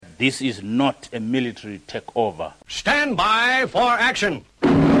This is not a military takeover. Stand by for action.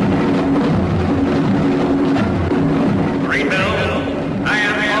 Greenville, I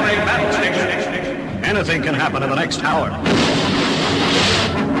am on a battle station. Anything can happen in the next hour.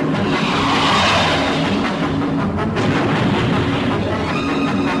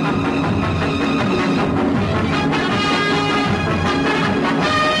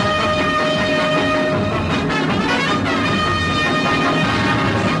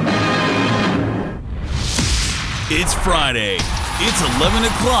 It's Friday, it's 11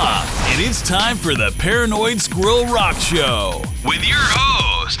 o'clock, and it's time for the Paranoid Squirrel Rock Show with your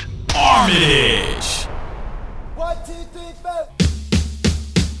host, Armitage. 1, 2, 3, 4.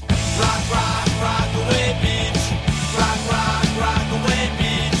 Rock, rock, rock away, bitch. Rock, rock, rock away,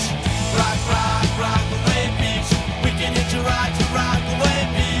 bitch. Rock, rock, rock away, bitch. We can hit you right to rock away,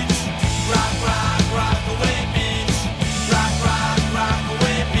 bitch. Rock, rock, rock away, bitch. Rock, rock, rock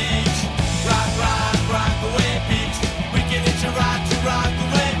away, bitch. Rock, rock, rock away, bitch. We can hit you right to rock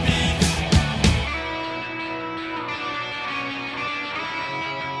away, bitch.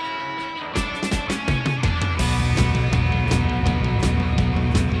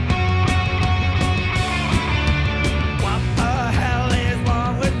 What the hell is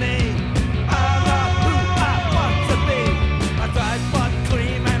wrong with me? I'm not who I want to be. I tried one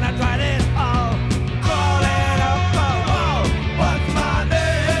cream and I tried it all. Crawling up the wall. What's my name?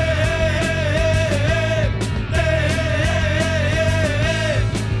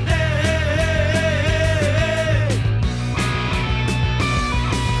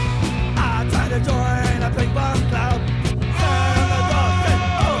 I tried to join a ping pong club. Found the door said,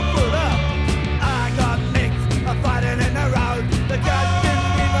 oh, pull up. I got mixed, I'm fighting in the road. The judge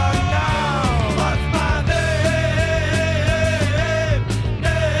didn't even know. What's my name?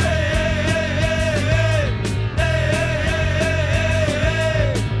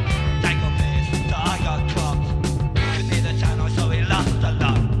 Tangle fish, I got clocked. Could see the channel, so we lost a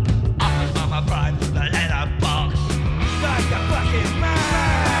lot. I was on my pride for the letterbox. Like a fucking man.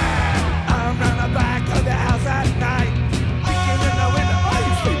 I'm round the back of the house at night. Peeking in the window, are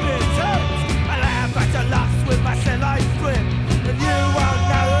you sleeping tight? I laugh at your loss with my celluloid script. And you won't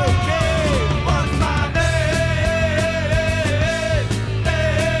know who kid. What's my name?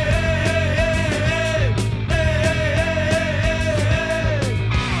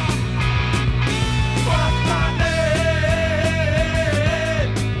 What's my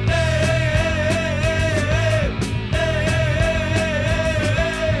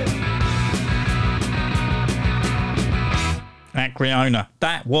Acreona.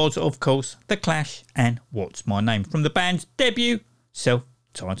 That was, of course, The Clash and What's My Name from the band's debut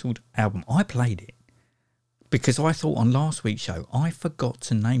self-titled album. I played it because I thought on last week's show I forgot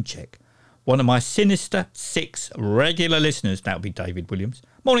to name check one of my Sinister Six regular listeners. That would be David Williams.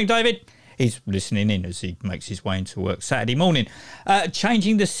 Morning, David. He's listening in as he makes his way into work Saturday morning.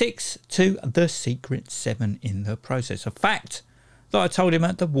 Changing the 6 to the Secret 7 in the process. A fact that I told him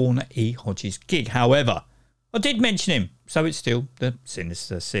at the Warner E. Hodges gig. However, I did mention him, so it's still the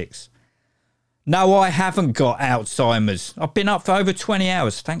Sinister Six. No, I haven't got Alzheimer's. I've been up for over 20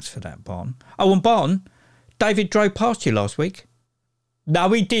 hours. Thanks for that, Barton. Oh, and Barton, David drove past you last week. No,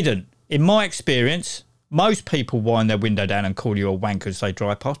 he didn't. In my experience, most people wind their window down and call you a wanker as they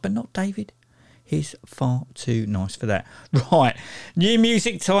drive past, but not David. He's far too nice for that. Right, new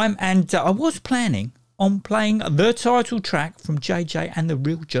music time, and I was planning on playing the title track from JJ and the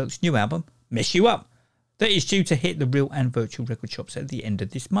Real Jerks' new album, Mess You Up. That is due to hit the real and virtual record shops at the end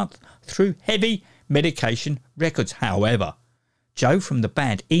of this month through Heavy Medication Records. However, Joe from the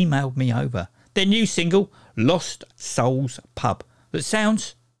band emailed me over their new single, Lost Souls Pub, that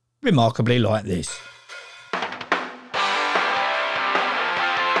sounds remarkably like this.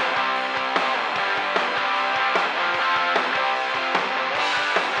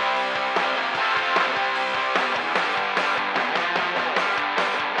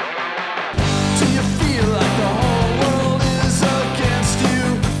 Do you feel like the whole world is against you?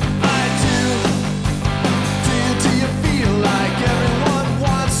 I do. Do you feel like everyone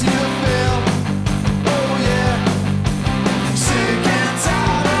wants you to fail? Oh yeah. Sick and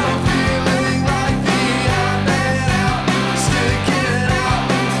tired of feeling like the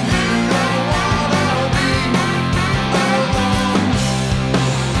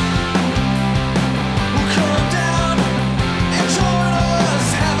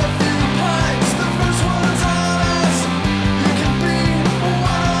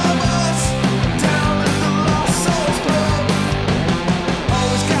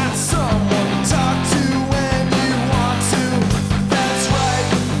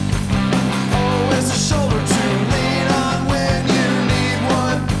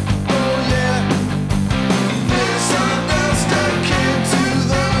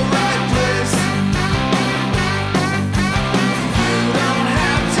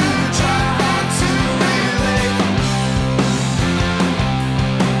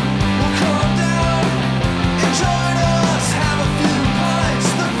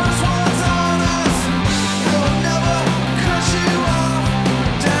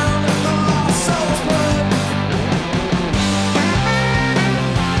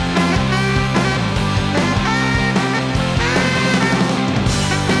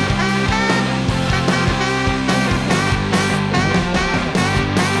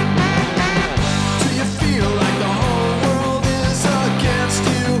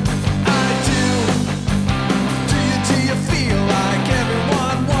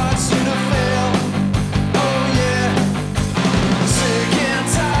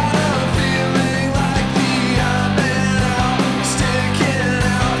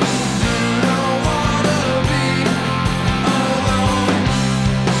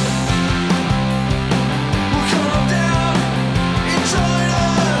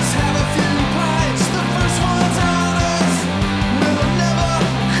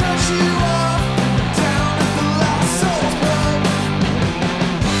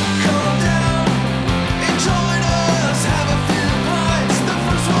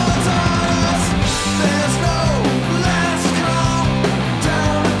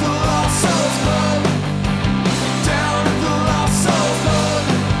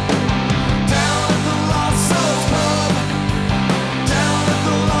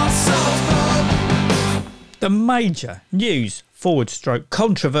major news /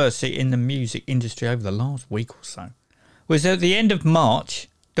 controversy in the music industry over the last week or so was at the end of March,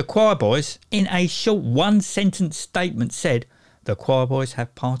 the Choir Boys, in a short one-sentence statement, said the Choir Boys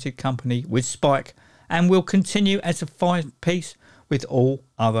have parted company with Spike and will continue as a five-piece with all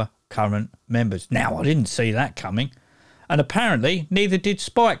other current members. Now, I didn't see that coming. And apparently, neither did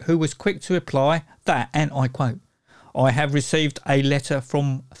Spike, who was quick to reply that, and I quote, "I have received a letter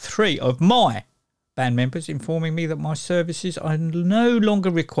from 3 of my band members informing me that my services are no longer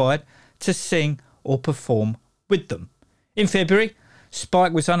required to sing or perform with them." In February,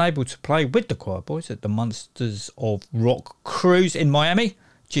 Spike was unable to play with the Choir Boys at the Monsters of Rock cruise in Miami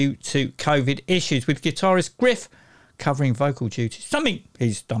due to COVID issues, with guitarist Griff covering vocal duties, something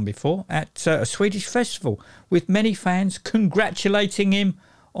he's done before at a Swedish festival, with many fans congratulating him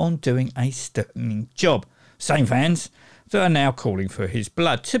on doing a sterling job. Same fans that are now calling for his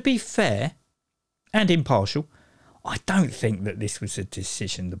blood. To be fair and impartial, I don't think that this was a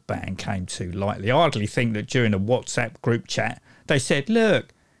decision the band came to lightly. I hardly think that during a WhatsApp group chat they said,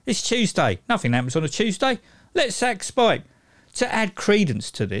 "Look, it's Tuesday. Nothing happens on a Tuesday. Let's sack Spike." To add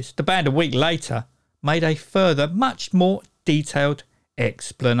credence to this, the band a week later made a further, much more detailed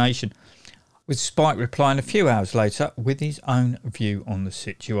explanation, with Spike replying a few hours later with his own view on the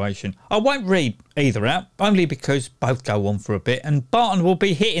situation. I won't read either out, only because both go on for a bit, and Barton will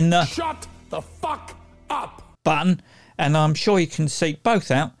be hitting the "Shut the fuck up" button, and I'm sure you can seek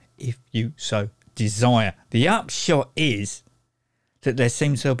both out if you so desire. The upshot is that there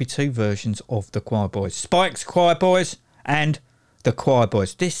seems there'll be 2 versions of the Choir Boys: Spike's Choir Boys and the Choir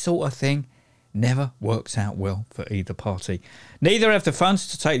Boys. This sort of thing never works out well for either party. Neither have the funds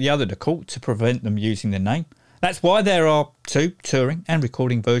to take the other to court to prevent them using the name. That's why there are 2 touring and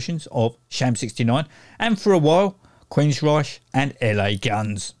recording versions of Sham 69, and for a while Queensryche and LA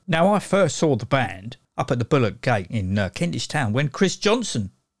Guns. Now, I first saw the band up at the Bullock Gate in Kentish Town when Chris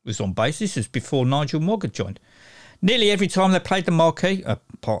Johnson was on bass. This was before Nigel Mogg had joined. Nearly every time they played the marquee,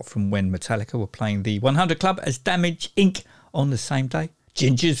 apart from when Metallica were playing the 100 Club as Damage Inc. on the same day.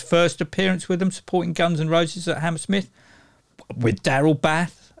 Ginger's first appearance with them, supporting Guns N' Roses at Hammersmith, with Daryl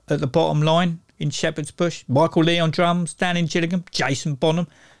Bath at the bottom line in Shepherd's Bush, Michael Lee on drums down in Gillingham, Jason Bonham.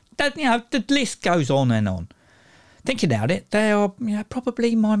 The list goes on and on. Thinking about it, they are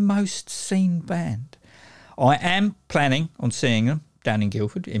probably my most seen band. I am planning on seeing them down in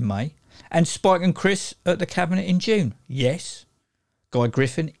Guildford in May, and Spike and Chris at the Cabinet in June. Yes, Guy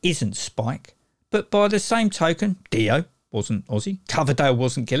Griffin isn't Spike, but by the same token, Dio wasn't Ozzy, Coverdale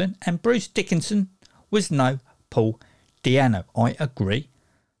wasn't Gillan, and Bruce Dickinson was no Paul Di'Anno. I agree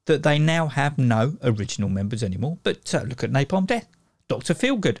that they now have no original members anymore, but look at Napalm Death, Dr.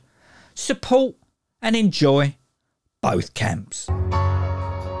 Feelgood. Support and enjoy both camps.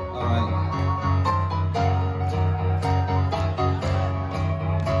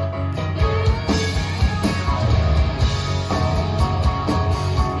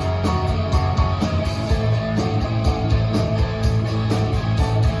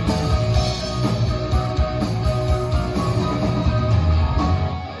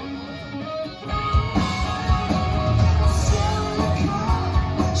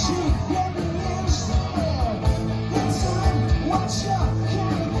 Watch out!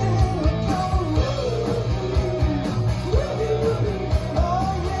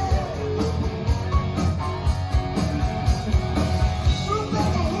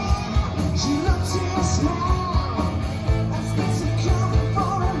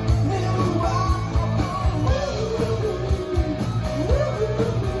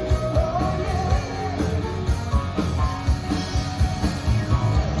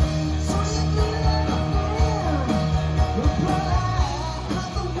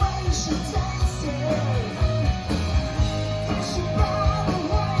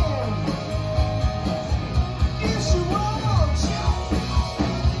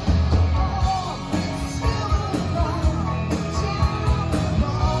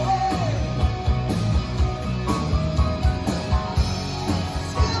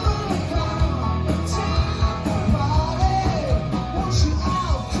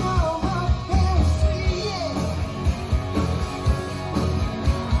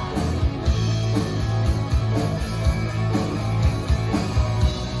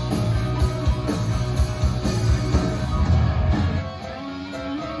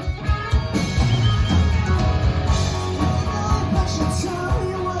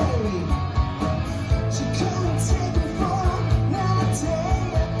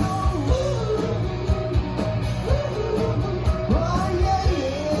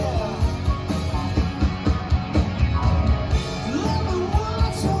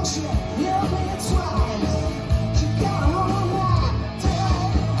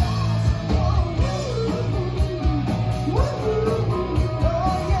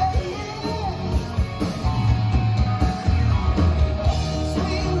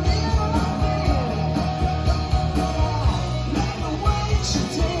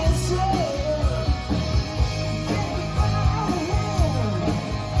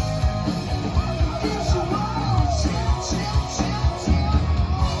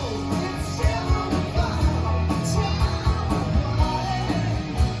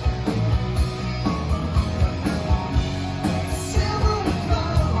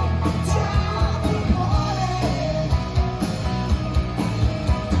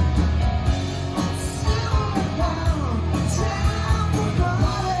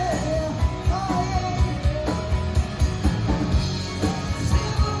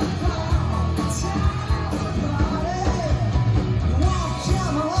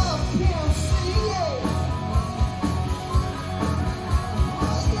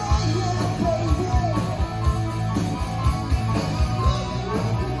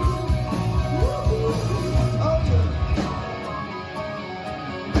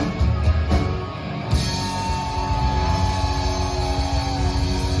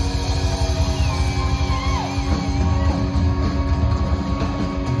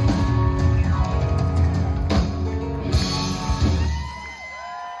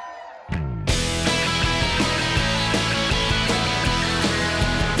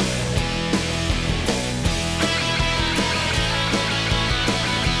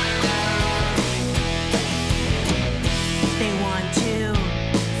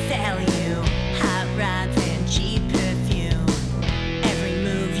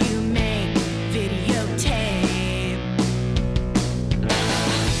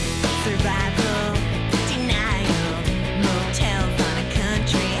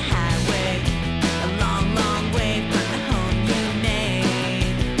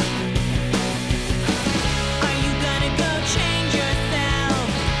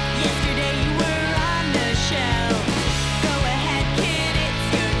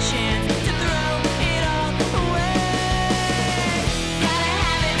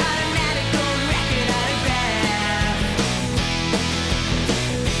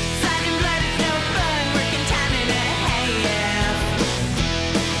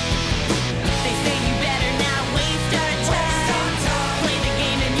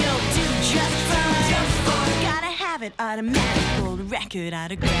 have it, automatic gold record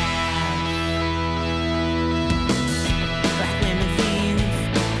autograph. Black limousines,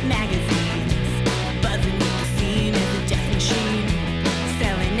 magazines, buzzing with the scene as a death machine.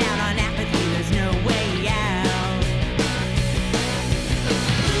 Selling out on apathy, there's no way out.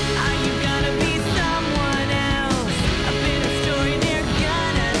 Are you gonna be someone else? A bit of story they're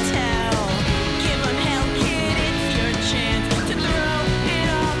gonna tell. Give 'em hell, kid, it's your chance to throw it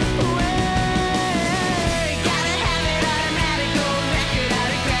all away. Gotta have it, automatic gold record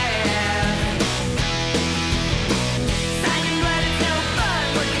autograph. Signed in blood, it's no fun,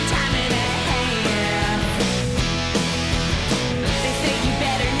 working time and a half. They say you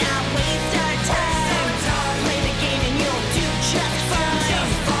better not waste our time. Play the game and you'll do just fine.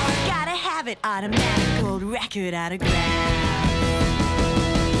 Gotta have it, automatic gold record autograph.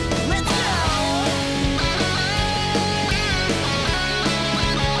 Let's go.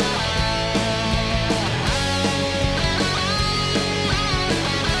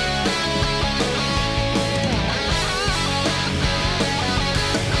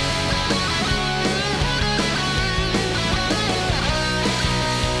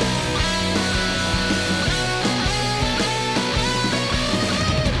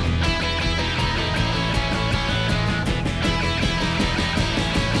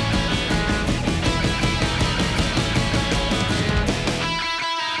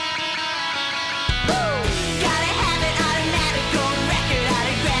 Gotta have it, automatic gold record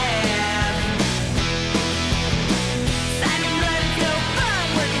autograph. Signed in blood, it's no fun,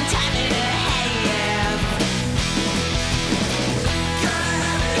 working time and a half.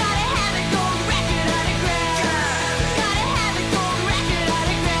 Gotta have it, gold record autograph. Gotta have it, gold record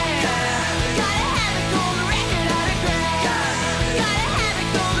autograph. Gotta have it, gold record autograph. Gotta have it,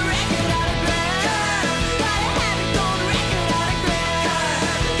 gold record autograph. Gotta have it, gold record autograph.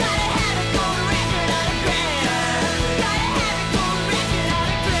 Gotta have it, gold record autograph. Gotta have it, gold record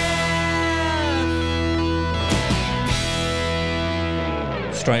autograph.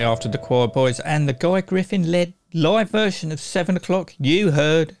 Straight after the Choir Boys and the Guy Griffin led live version of 7 o'clock, you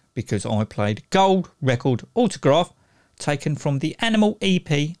heard Because I Played Gold record autograph, taken from the Animal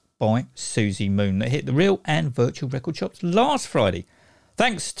EP by Susie Moon that hit the real and virtual record shops last Friday.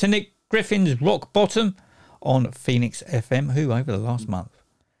 Thanks to Nick Griffin's Rock Bottom on Phoenix FM, who over the last month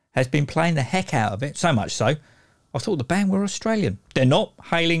has been playing the heck out of it, so much so I thought the band were Australian. They're not,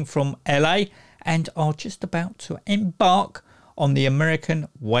 hailing from LA, and are just about to embark on the American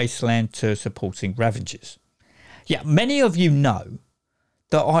Wasteland tour supporting Ravagers. Yeah, many of you know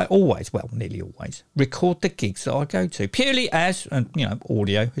that I always, well, nearly always, record the gigs that I go to, purely as an,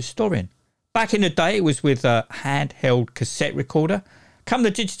 audio historian. Back in the day, it was with a handheld cassette recorder. Come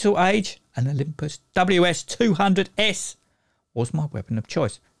the digital age, an Olympus WS-200S was my weapon of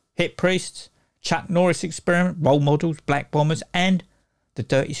choice. Hit Priests, Chuck Norris Experiment, Role Models, Black Bombers, and the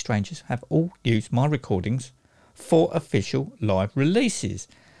Dirty Strangers have all used my recordings for official live releases.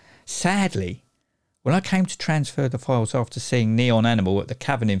 Sadly, when I came to transfer the files after seeing Neon Animal at the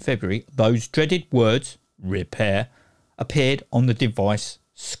Cavern in February, those dreaded words, repair, appeared on the device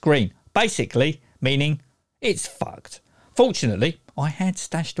screen. Basically, meaning it's fucked. Fortunately, I had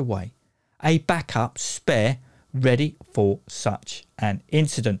stashed away a backup spare ready for such an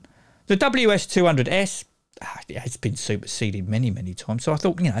incident. The WS-200S has been superseded many, many times, so I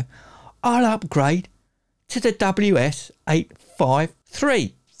thought, I'll upgrade to the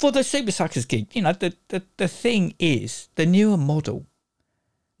WS-853 for the Super Suckers gig. The thing is, the newer model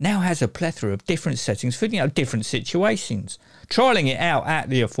now has a plethora of different settings for, different situations. Trialling it out at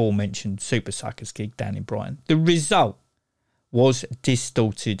the aforementioned Super Suckers gig down in Brighton, the result was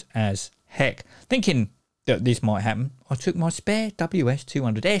distorted as heck. Thinking that this might happen, I took my spare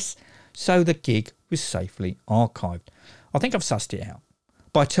WS-200S, so the gig was safely archived. I think I've sussed it out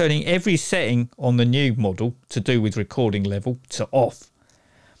by turning every setting on the new model to do with recording level to off.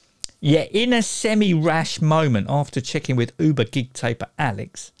 Yet in a semi-rash moment after checking with Uber gig taper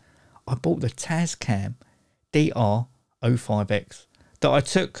Alex, I bought the Tascam DR05X that I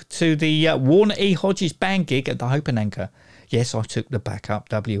took to the Warner E. Hodges band gig at the Hope and Anchor. Yes, I took the backup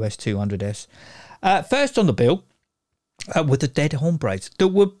WS-200S. First on the bill were the Dead Hombres. That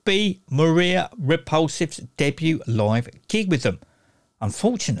would be Maria Repulsive's debut live gig with them.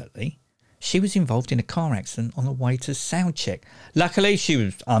 Unfortunately, she was involved in a car accident on the way to sound check. Luckily, she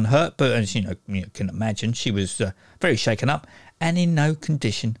was unhurt, but as you can imagine, she was very shaken up and in no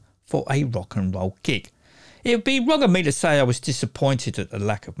condition for a rock and roll gig. It would be wrong of me to say I was disappointed at the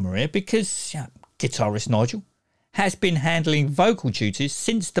lack of Maria, because guitarist Nigel has been handling vocal duties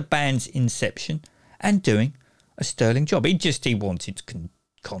since the band's inception and doing a sterling job. He wanted to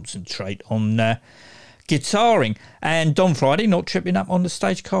concentrate on guitaring, and Don Friday not tripping up on the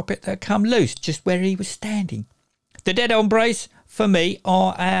stage carpet that come loose just where he was standing. The Dead Hombres, for me,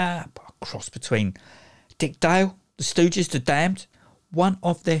 are a cross between Dick Dale, the Stooges, the Damned. One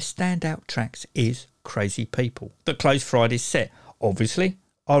of their standout tracks is Crazy People, that closed Friday's set. Obviously,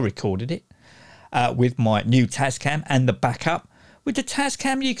 I recorded it with my new Tascam and the backup. With the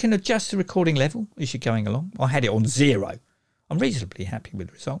Tascam, you can adjust the recording level as you're going along. I had it on 0. I'm reasonably happy with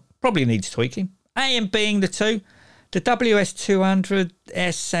the result. Probably needs tweaking. A and being the two. The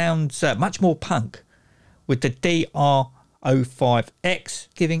WS200S sounds much more punk, with the DR05X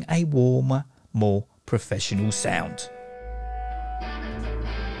giving a warmer, more professional sound.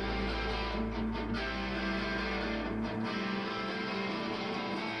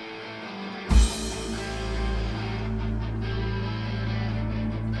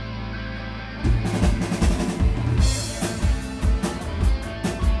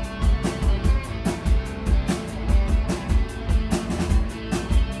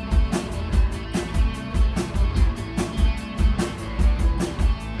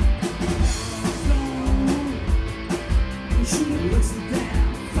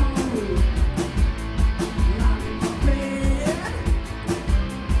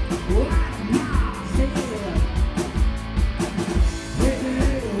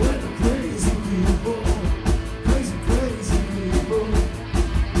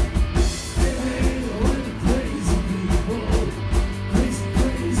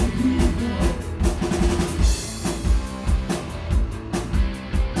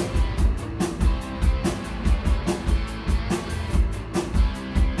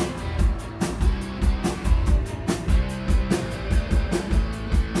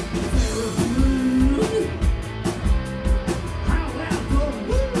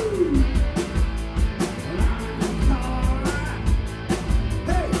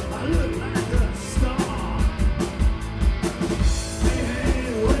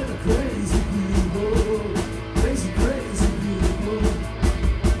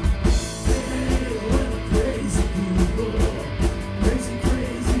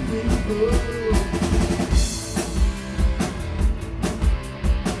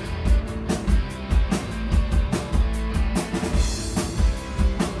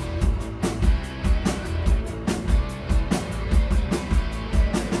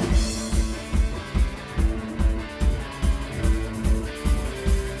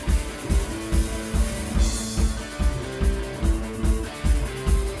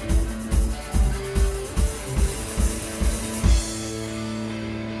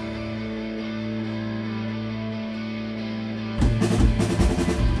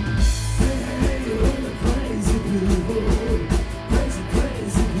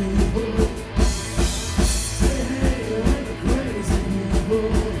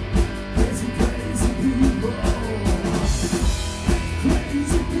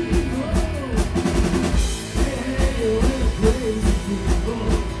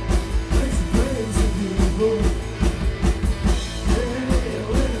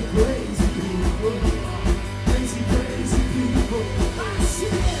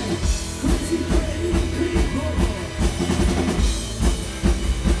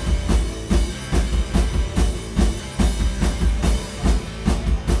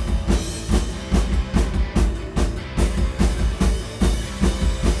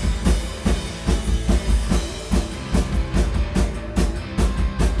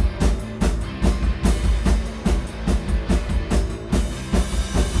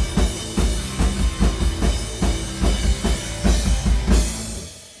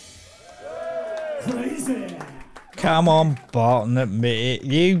 Come on, Barton, admit it.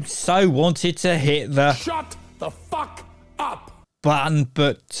 You so wanted to hit the Shut the fuck up! button,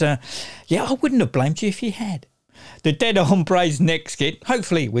 but yeah, I wouldn't have blamed you if you had. The Dead Hombres next gig,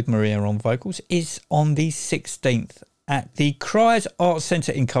 hopefully with Maria on vocals, is on the 16th at the Criers Arts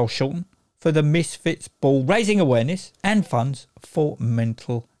Centre in Carshalton for the Misfits Ball, raising awareness and funds for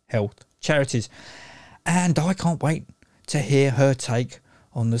mental health charities. And I can't wait to hear her take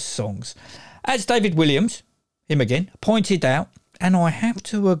on the songs. As David Williams, him again, pointed out, and I have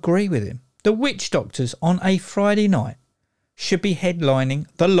to agree with him, the Witch Doctors on a Friday night should be headlining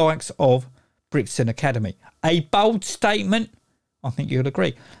the likes of Brixton Academy. A bold statement, I think you'll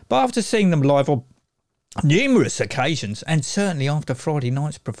agree. But after seeing them live on numerous occasions, and certainly after Friday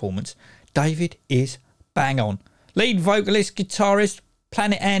night's performance, David is bang on. Lead vocalist, guitarist,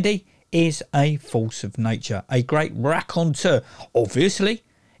 Planet Andy is a force of nature, a great raconteur. Obviously,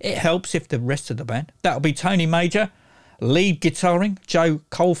 it helps if the rest of the band, that'll be Tony Major, lead guitaring, Joe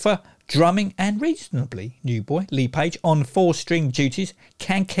Colfer, drumming, and reasonably new boy Lee Page on 4-string duties,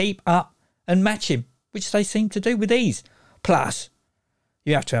 can keep up and match him. which they seem to do with ease. Plus,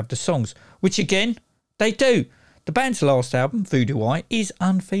 you have to have the songs, which again, they do. The band's last album, Voodoo Eye, is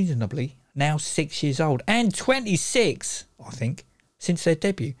unseasonably now 6 years old, and 26, I think, since their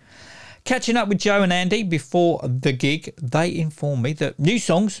debut. Catching up with Joe and Andy before the gig, they informed me that new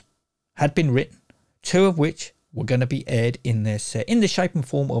songs had been written, 2 of which were going to be aired in their set, in the shape and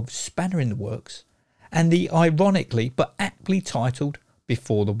form of Spanner in the Works, and the ironically but aptly titled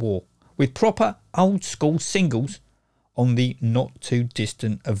Before the War, with proper old school singles on the not too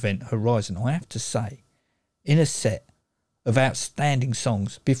distant event horizon. I have to say, in a set of outstanding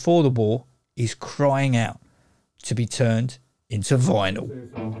songs, Before the War is crying out to be turned into vinyl.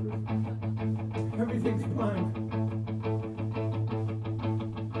 Everything's planned.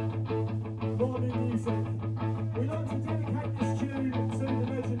 Morning music. We like to dedicate this tune to the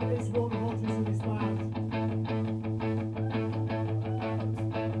legendary Swan Hodges and his band.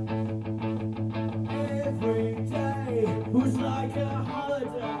 Every day was like a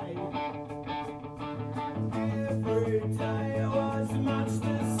holiday. Every day was much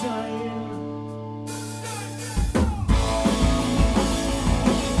the same.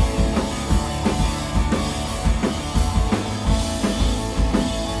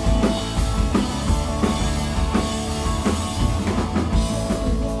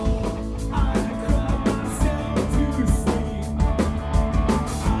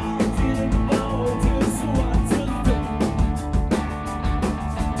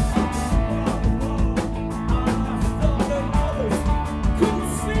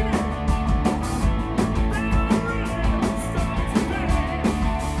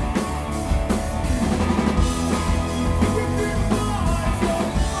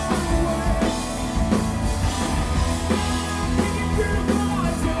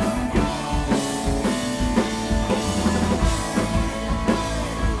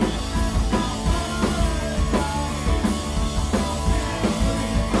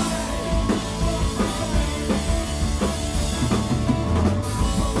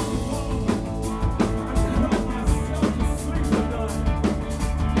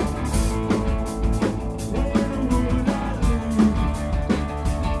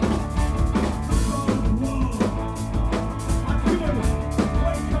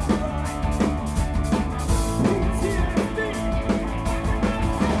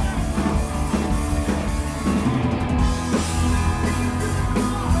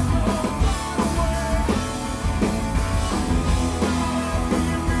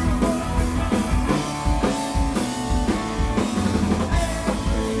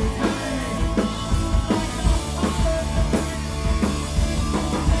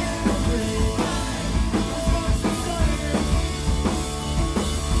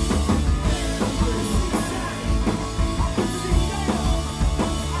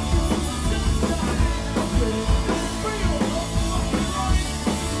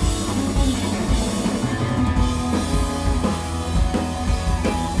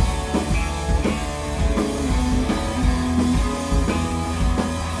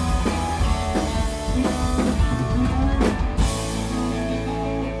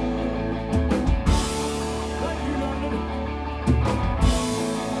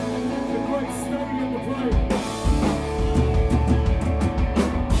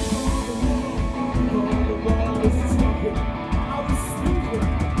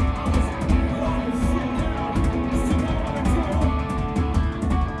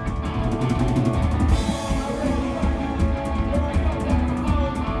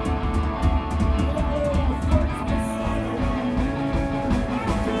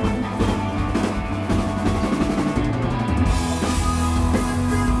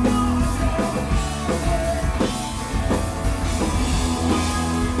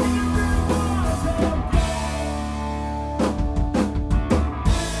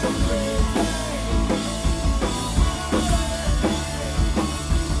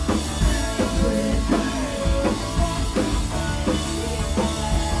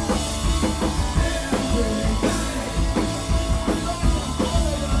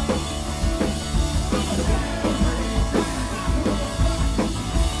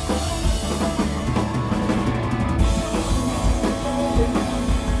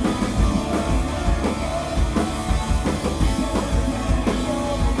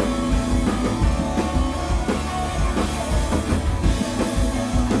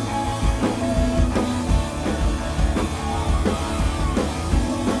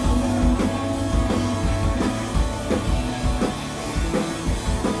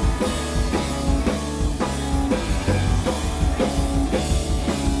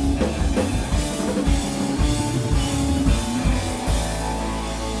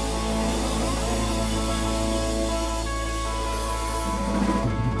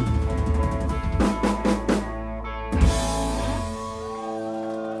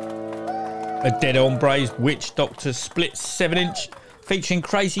 A Dead Hombres Witch Doctor split 7-inch featuring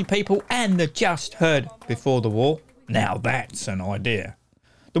Crazy People and the Just Heard Before the War. Now that's an idea.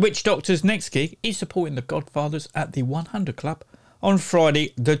 The Witch Doctor's next gig is supporting the Godfathers at the 100 Club on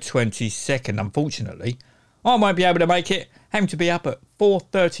Friday the 22nd. Unfortunately, I won't be able to make it, having to be up at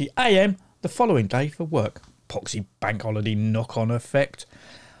 4:30 a.m. the following day for work. Poxy bank holiday knock-on effect.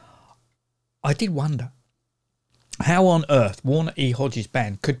 I did wonder how on earth Warner E. Hodges'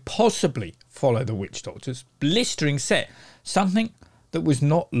 band could possibly follow the Witch Doctor's blistering set, something that was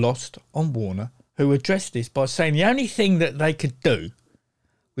not lost on Warner, who addressed this by saying the only thing that they could do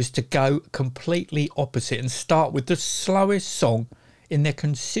was to go completely opposite and start with the slowest song in their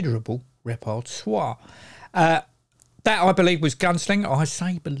considerable repertoire. That, I believe, was Gunslinger. I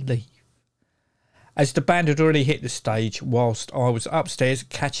say believe, as the band had already hit the stage whilst I was upstairs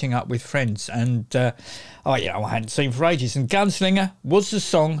catching up with friends, and I hadn't seen for ages, and Gunslinger was the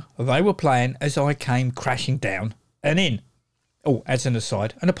song they were playing as I came crashing down and in. Oh, as an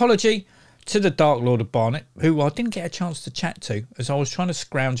aside, an apology to the Dark Lord of Barnet, who I didn't get a chance to chat to as I was trying to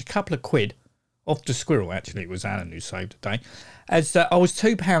scrounge a couple of quid off the squirrel. Actually, it was Alan who saved the day, as I was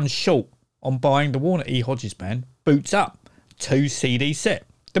 £2 short on buying the Warner E. Hodges Band Boots Up 2 CD set.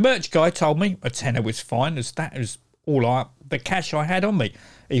 The merch guy told me a tenner was fine, as that was all the cash I had on me,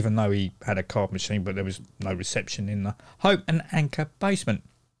 even though he had a card machine, but there was no reception in the Hope and Anchor basement.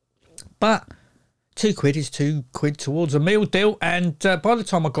 But £2 is £2 towards a meal deal, and by the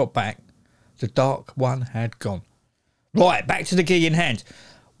time I got back, the dark one had gone. Right, back to the gig in hand.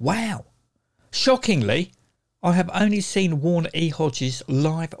 Wow. Shockingly, I have only seen Warner E. Hodges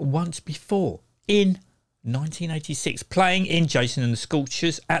live once before, in 1986, playing in Jason and the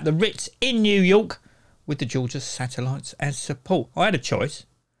Scorchers at the Ritz in New York with the Georgia Satellites as support. I had a choice: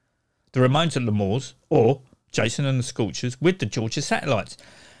 the Ramones at L'Amour's or Jason and the Scorchers with the Georgia Satellites.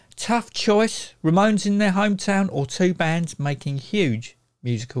 Tough choice: Ramones in their hometown or two bands making huge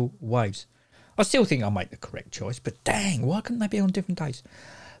musical waves. I still think I'll make the correct choice, but dang, why couldn't they be on different days?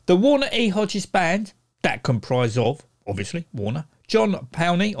 The Warner E. Hodges Band, that comprised of, obviously, Warner, John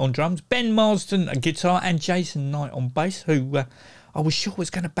Powney on drums, Ben Marsden on guitar, and Jason Knight on bass, who I was sure was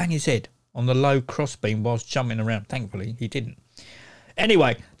going to bang his head on the low crossbeam whilst jumping around. Thankfully, he didn't.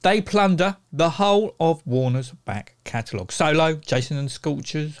 Anyway, they plunder the whole of Warner's back catalogue. Solo, Jason and the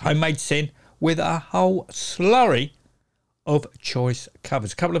Scorchers, Homemade Sin, with a whole slurry of choice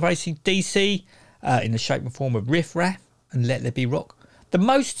covers. A couple of AC/DC in the shape and form of Riff Raff and Let There Be Rock. The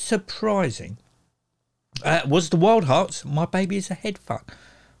most surprising was the Wild Hearts, My Baby Is a Head Fuck.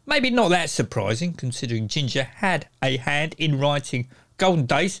 Maybe not that surprising, considering Ginger had a hand in writing Golden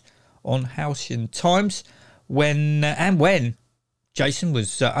Days on Halcyon Times when Jason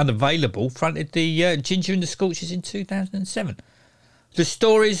was unavailable, fronted the Ginger and the Scorchers in 2007. The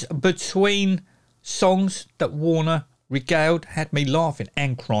stories between songs that Warner regaled had me laughing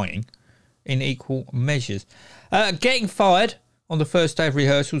and crying in equal measures. Getting fired on the first day of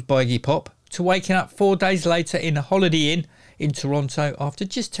rehearsals by Iggy Pop, to waking up 4 days later in a Holiday Inn in Toronto after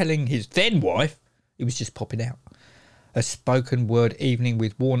just telling his then wife he was just popping out. A spoken word evening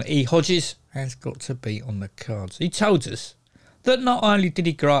with Warner E. Hodges has got to be on the cards. He told us that not only did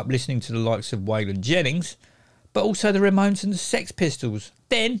he grow up listening to the likes of Waylon Jennings, but also the Ramones and the Sex Pistols,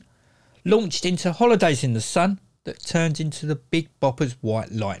 then launched into Holidays in the Sun that turned into the Big Bopper's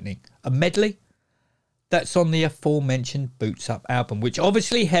White Lightning, a medley that's on the aforementioned Boots Up album, which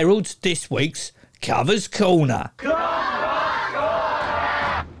obviously heralds this week's Covers Corner.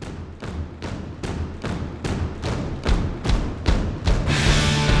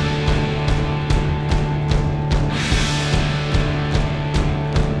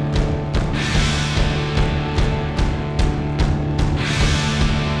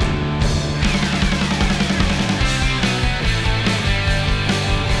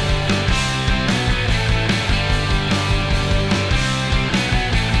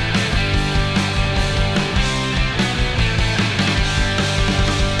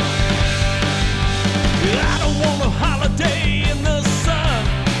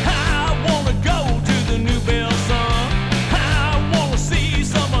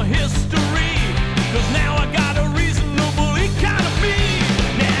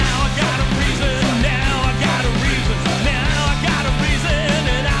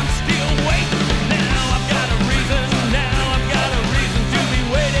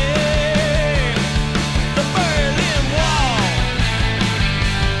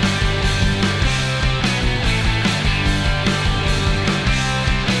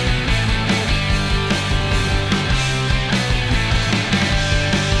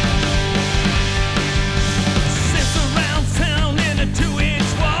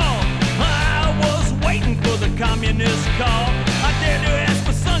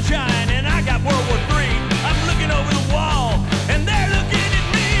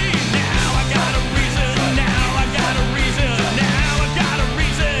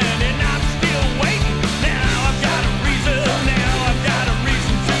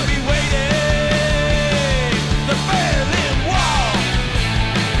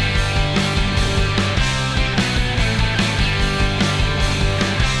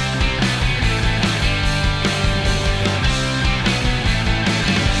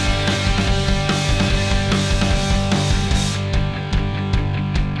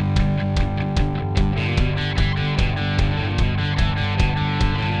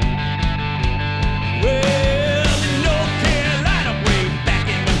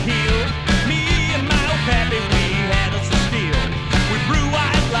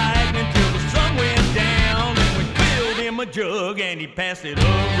 pass it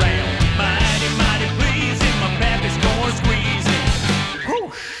around. Mighty, mighty pleasing, my pappy's corn squeezing.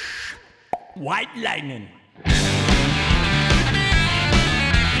 Whoosh! White lightning.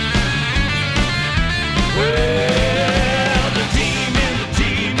 Well, the team and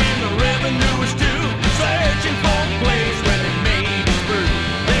the revenue is due, searching for a place where they made his brew.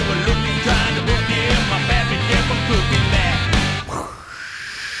 They were looking, trying to book him. My pappy kept on cooking that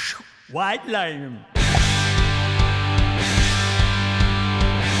white lightning.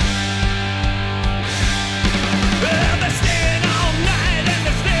 Well, they're staring all night and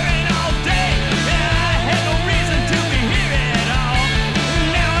they're staring all day. Yeah, I had no reason to be here at all.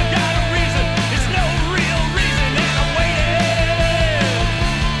 Now I got a reason, it's no real reason, and I'm waiting.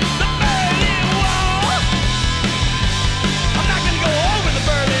 The Berlin Wall. I'm not gonna go over the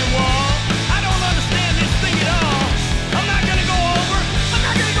Berlin Wall. I don't understand this thing at all. I'm not gonna go over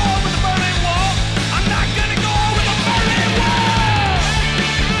the Berlin Wall. I'm not gonna go over the Berlin Wall.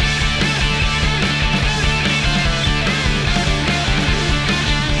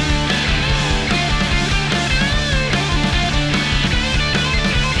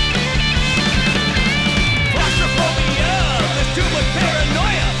 Claustrophobia, there's too much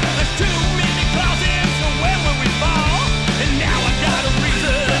paranoia. There's too many closets, so when will we fall? And now I got a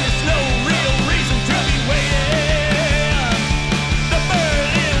reason, it's no real reason to be waiting. The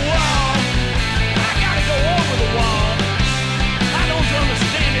Berlin Wall, I gotta go over the wall. I don't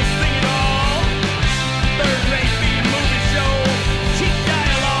understand this thing at all. Third-rate B-movie show, cheap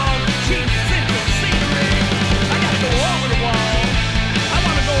dialogue, cheap central scenery. I gotta go over the wall. I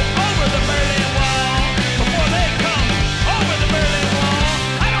wanna go over the Berlin Wall before they come over the Berlin Wall.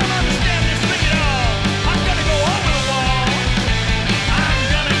 I don't understand this thing at all. I'm gonna go over the wall. I'm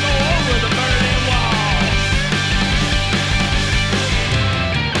gonna go over the Berlin Wall.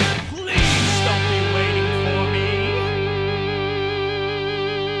 Please don't be waiting for me.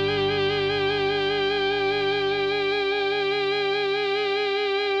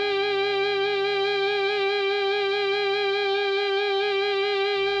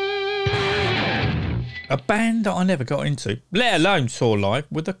 A band that I never got into, let alone saw live,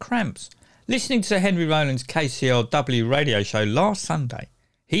 were the Cramps. Listening to Henry Rowland's KCRW radio show last Sunday,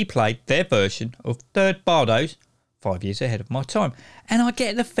 he played their version of Third Bardo's 5 years ahead of my time, and I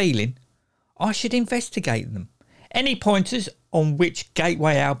get the feeling I should investigate them. Any pointers on which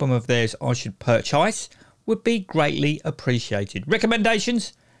gateway album of theirs I should purchase would be greatly appreciated.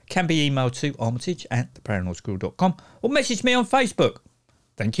 Recommendations can be emailed to armitage@theparanoidsquirrel.com or message me on Facebook.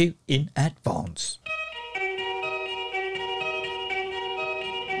 Thank you in advance.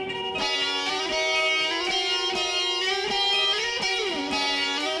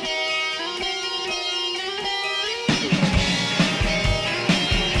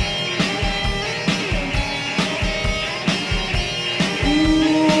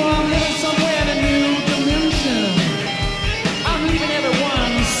 I'm headed somewhere in a new dimension. I'm leaving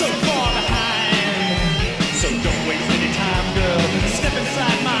everyone so far behind. So don't waste any time, girl. Step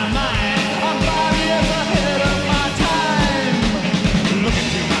inside my mind. I'm 5 years ahead of my time. Look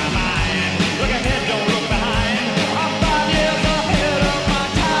into my mind. Look ahead, don't look behind. I'm 5 years ahead of my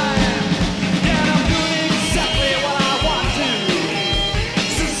time. And I'm doing exactly what I want to.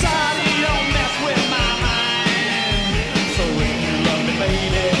 Society don't mess with my mind. So if you love me, baby,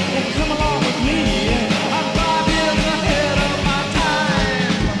 then come along with me. I'm 5 years ahead of my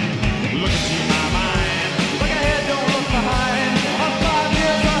time. Look into my mind. Look ahead, don't look behind. I'm 5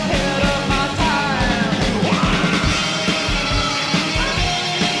 years ahead of my time.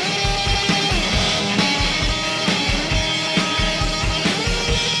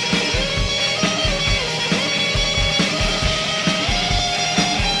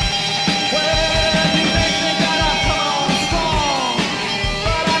 Well, you may think that I've come on strong,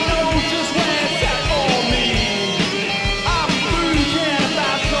 but I know just when it's at for me. I'm through caring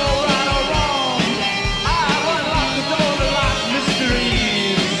about so right or wrong. I've unlocked the door to lost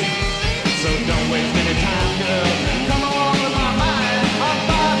mysteries. So don't waste any time, girl. Come along with my mind. I'm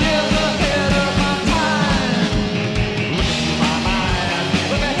 5 years ahead of my time. Look into my mind.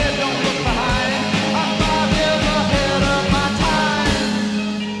 Look ahead, don't look behind. I'm 5 years ahead of my time.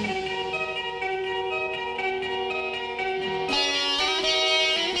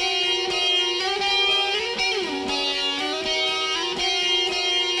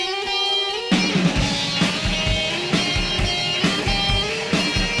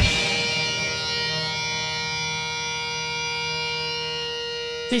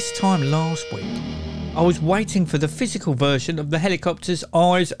 This time last week, I was waiting for the physical version of the Helicopters'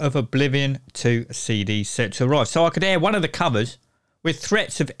 Eyes of Oblivion 2 CD set to arrive so I could air one of the covers with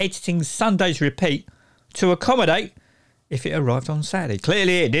threats of editing Sunday's repeat to accommodate if it arrived on Saturday.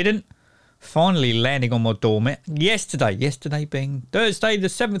 Clearly it didn't. Finally landing on my doormat yesterday being Thursday the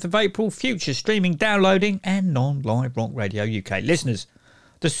 7th of April, future streaming, downloading and non-live rock radio UK. Listeners,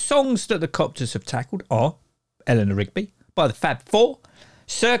 the songs that the Copters have tackled are Eleanor Rigby by the Fab Four,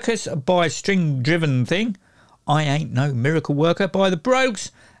 Circus by String Driven Thing, I Ain't No Miracle Worker by the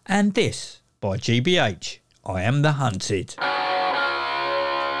Brogues, and this by GBH, I Am the Hunted.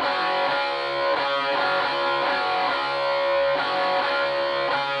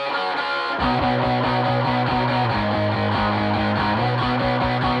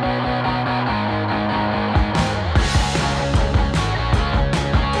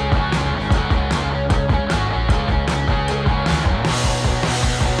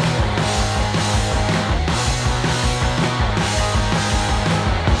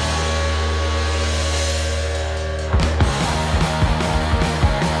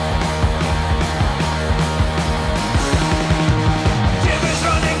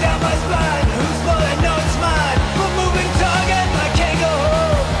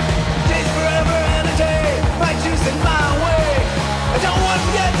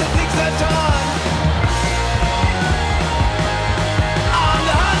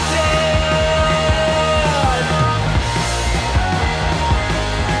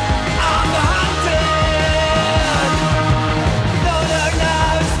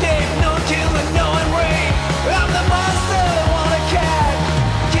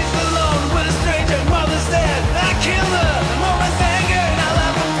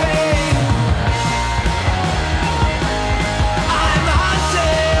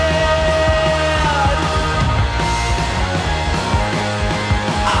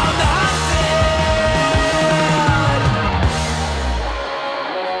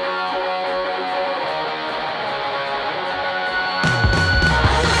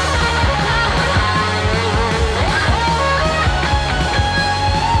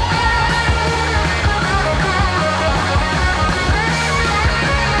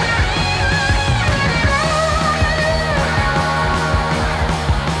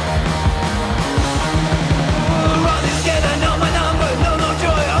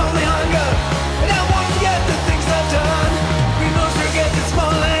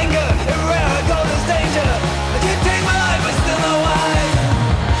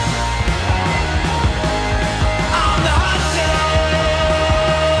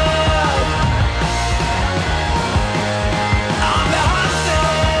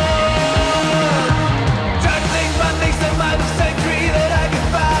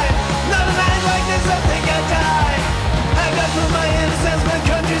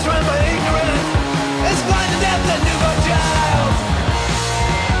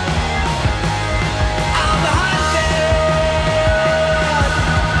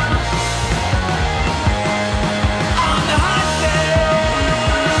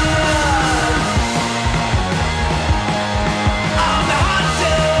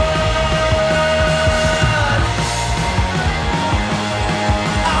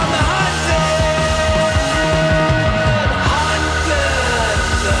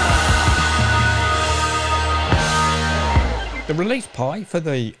 The release pie for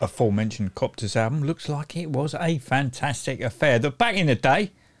the aforementioned Copters album looks like it was a fantastic affair that back in the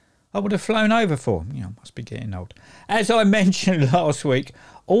day I would have flown over for. You know, I must be getting old. As I mentioned last week,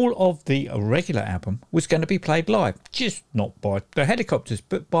 all of the regular album was going to be played live, just not by the Helicopters,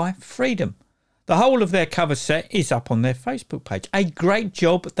 but by Freedom. The whole of their cover set is up on their Facebook page. A great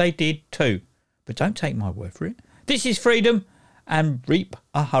job they did too. But don't take my word for it. This is Freedom and Reap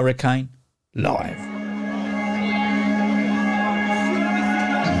a Hurricane live.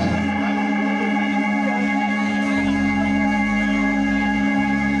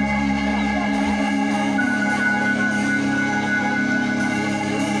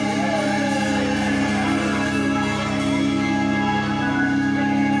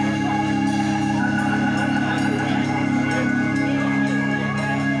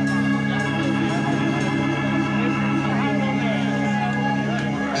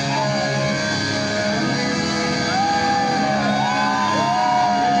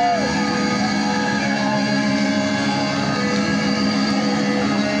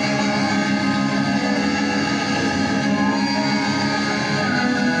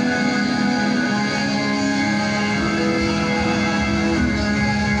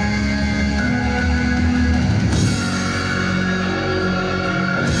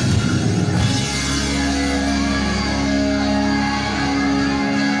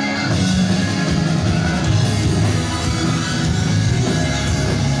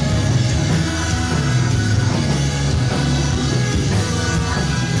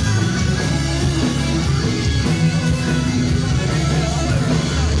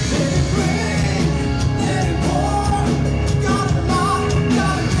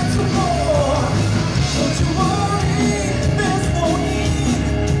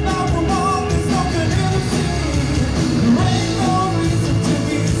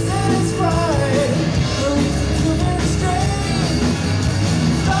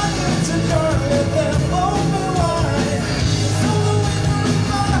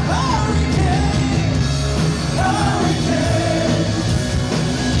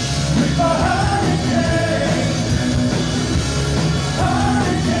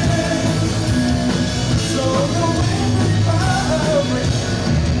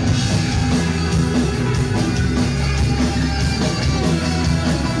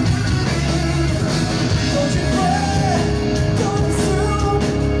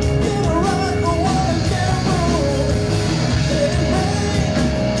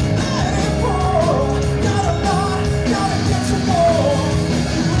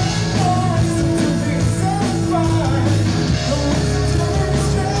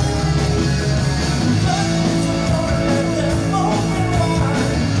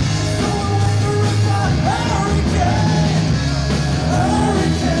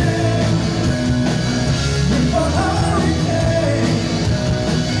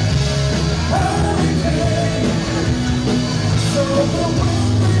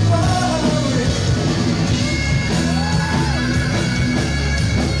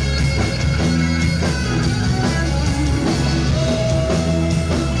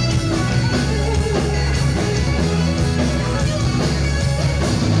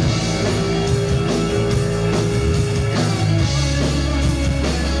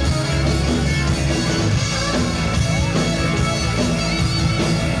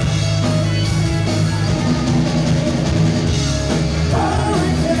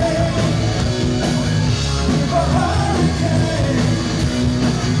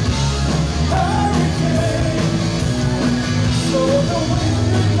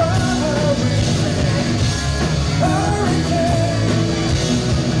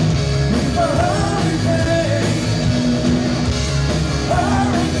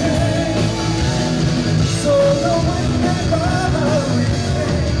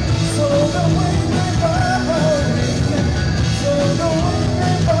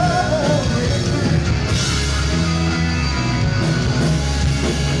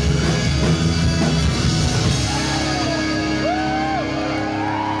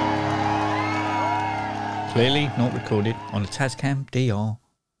 Clearly not recorded on a Tascam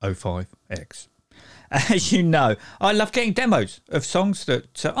DR05X. As you know, I love getting demos of songs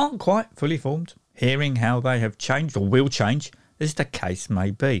that aren't quite fully formed, hearing how they have changed or will change, as the case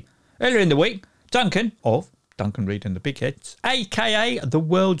may be. Earlier in the week, Duncan of Duncan Reed and the Big Heads, aka the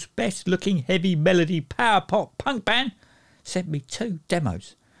world's best looking heavy melody power pop punk band, sent me 2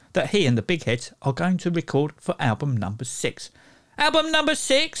 demos that he and the Big Heads are going to record for album number 6. Album number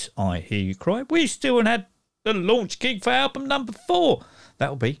 6, I hear you cry. We still haven't had the launch gig for album number 4.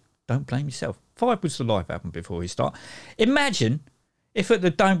 That'll be Don't Blame Yourself. 5 was the live album before we start. Imagine if at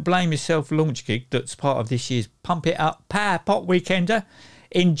the Don't Blame Yourself launch gig that's part of this year's Pump It Up Power Pop Weekender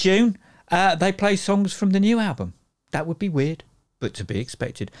in June, they play songs from the new album. That would be weird, but to be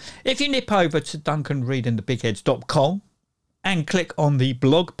expected. If you nip over to duncanreedandthebigheads.com and click on the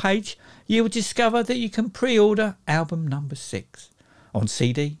blog page, you will discover that you can pre-order album number 6 on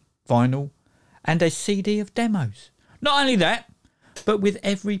CD, vinyl, and a CD of demos. Not only that, but with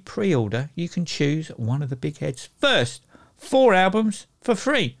every pre-order, you can choose one of the Big Head's first 4 albums for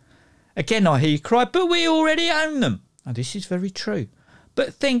free. Again, I hear you cry, but we already own them. And this is very true.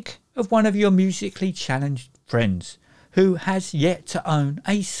 But think of one of your musically challenged friends who has yet to own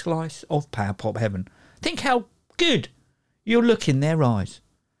a slice of power pop heaven. Think how good you'll look in their eyes.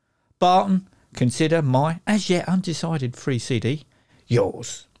 Barton, consider my as yet undecided free CD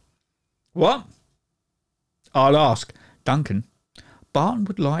yours. What? I'll ask. Duncan, Barton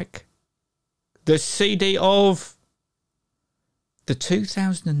would like the CD of the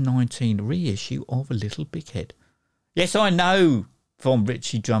 2019 reissue of A Little Big Head. Yes, I know, Von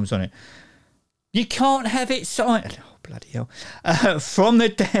Ritchie drums on it. You can't have it signed. Oh, bloody hell. From the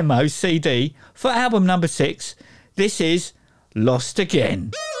demo CD for album number 6, this is Lost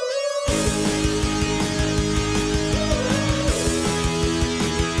Again.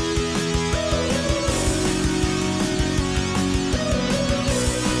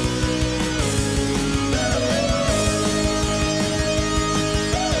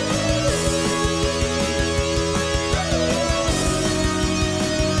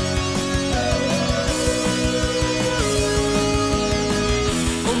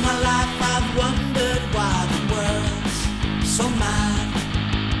 All my life I've wondered why the world's so mad.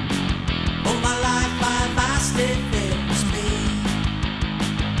 All my life I've asked if it was me.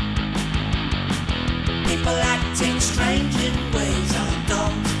 People acting strange in ways I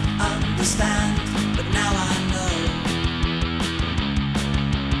don't understand, but now I know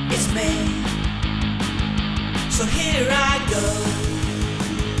it's me. So here I go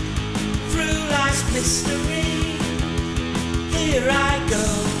through life's mystery. Here I go,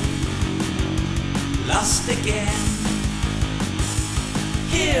 lost again.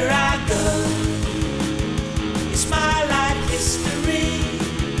 Here I go, it's my life history.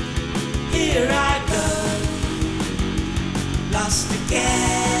 Here I go, lost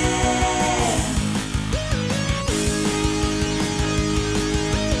again.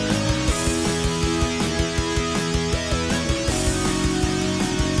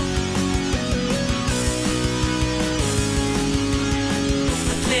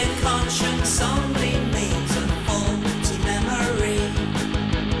 A clear conscience only means a faulty memory.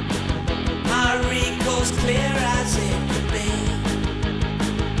 My recall's clear as it could be.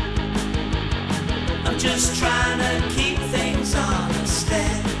 I'm just trying to keep things on a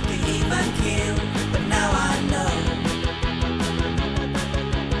steady even keel, but now I know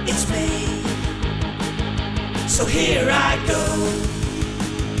it's me. So here I go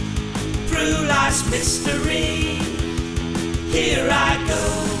through life's mystery. Here I go,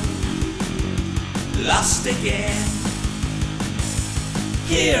 lost again.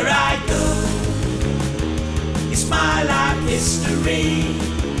 Here I go, it's my life history.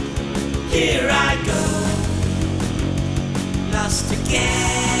 Here I go, lost again.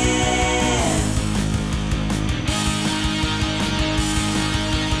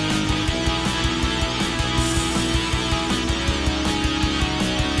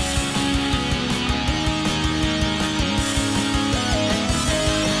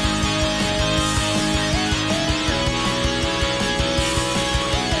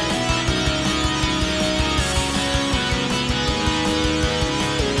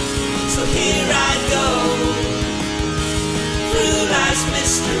 So here I go through life's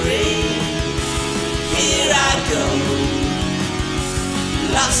mystery. Here I go,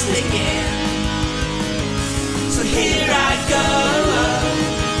 lost again. So here I go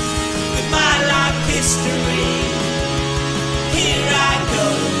with my life history. Here I go.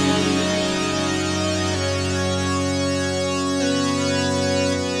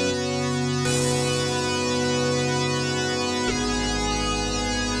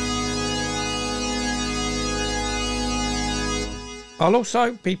 I'll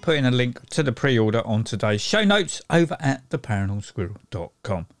also be putting a link to the pre-order on today's show notes over at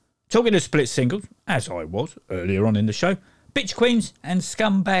theparanormalsquirrel.com. Talking of split singles, as I was earlier on in the show, Bitch Queens and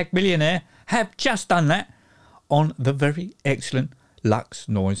Scumbag Millionaire have just done that on the very excellent Lux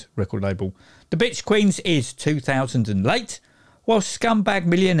Noise record label. The Bitch Queens is 2000 and Late, while Scumbag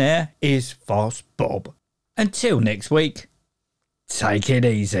Millionaire is Fast Bob. Until next week, take it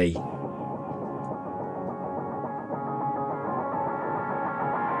easy.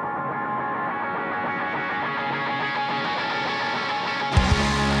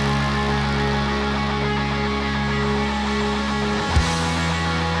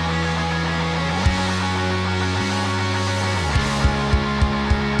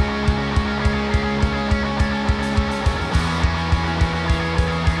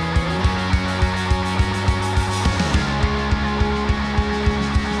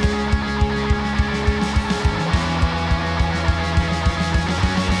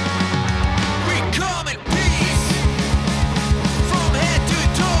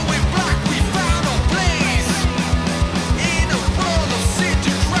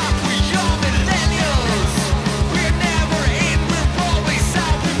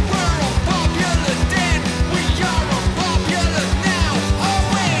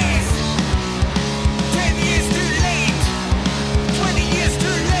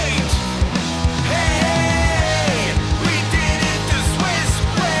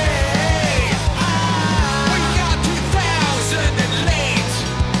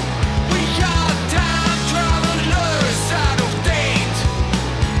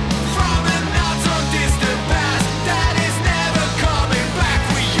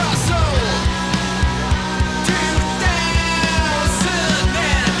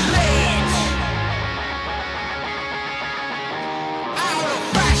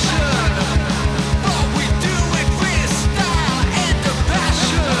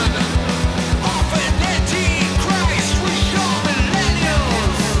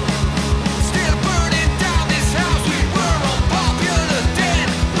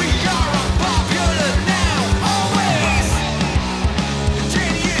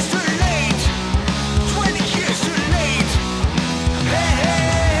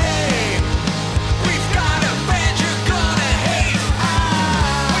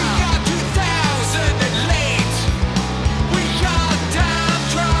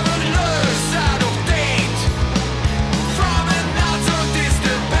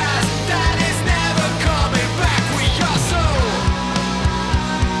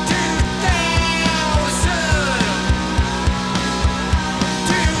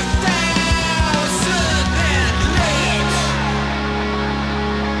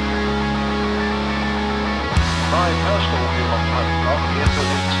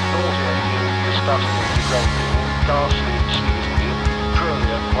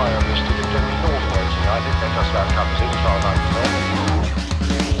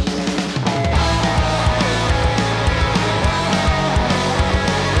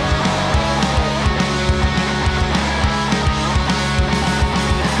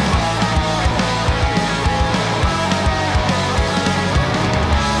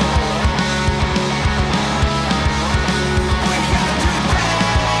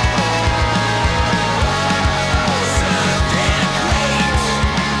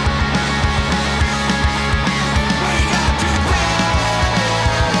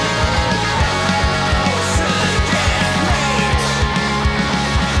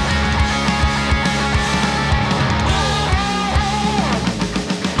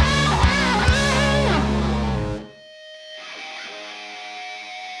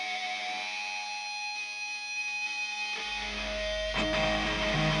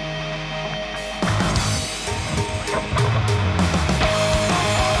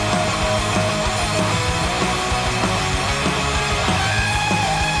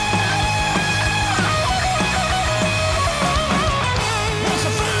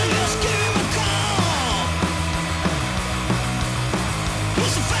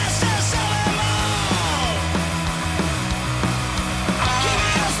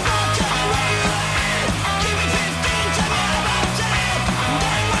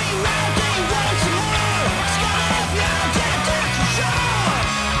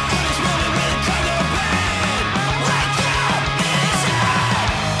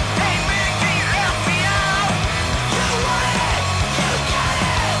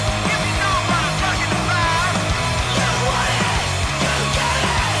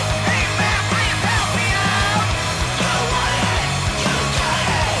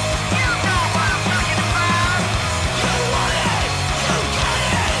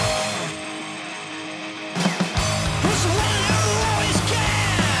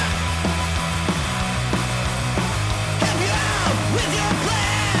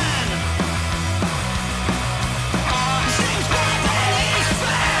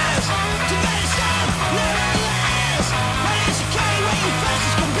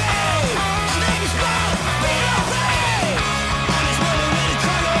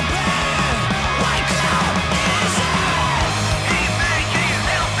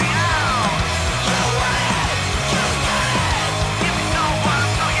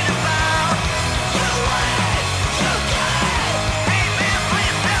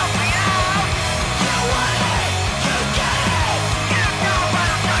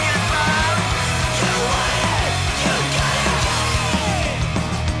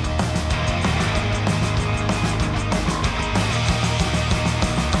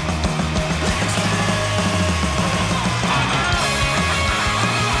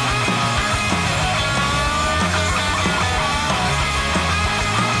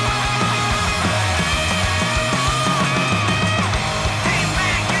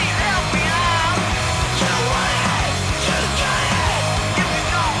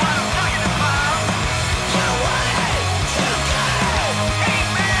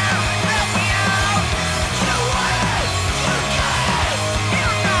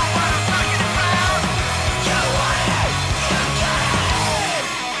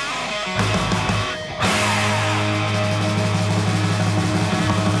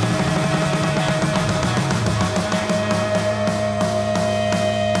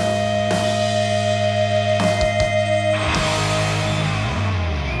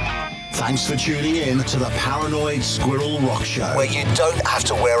 Thanks for tuning in to the Paranoid Squirrel Rock Show, where you don't have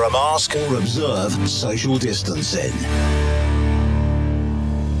to wear a mask or observe social distancing.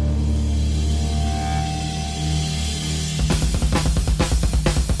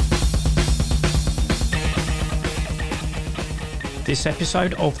 This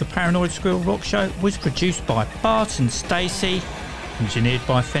episode of the Paranoid Squirrel Rock Show was produced by Bart and Stacey, engineered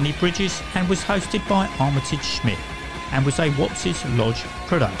by Fenny Bridges, and was hosted by Armitage Schmidt, and was a Wops's Lodge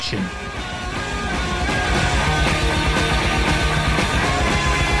production.